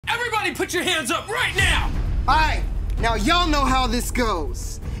Everybody put your hands up right now! Alright, now y'all know how this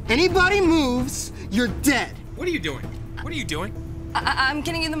goes. Anybody moves, you're dead. What are you doing? What are you doing? I'm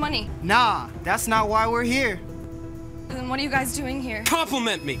getting you the money. Nah, that's not why we're here. Then what are you guys doing here?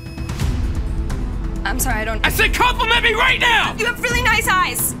 Compliment me! I'm sorry, I don't... I said compliment me right now! You have really nice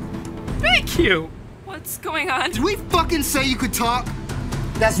eyes! Thank you! What's going on? Did we fucking say you could talk?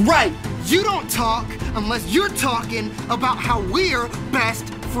 That's right! You don't talk unless you're talking about how we're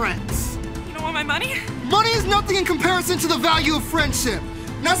best friends. You don't want my money? Money is nothing in comparison to the value of friendship.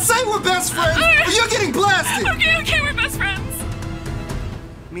 Now say we're best friends, or you're getting blasted! Okay, we're best friends.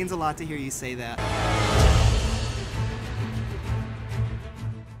 Means a lot to hear you say that.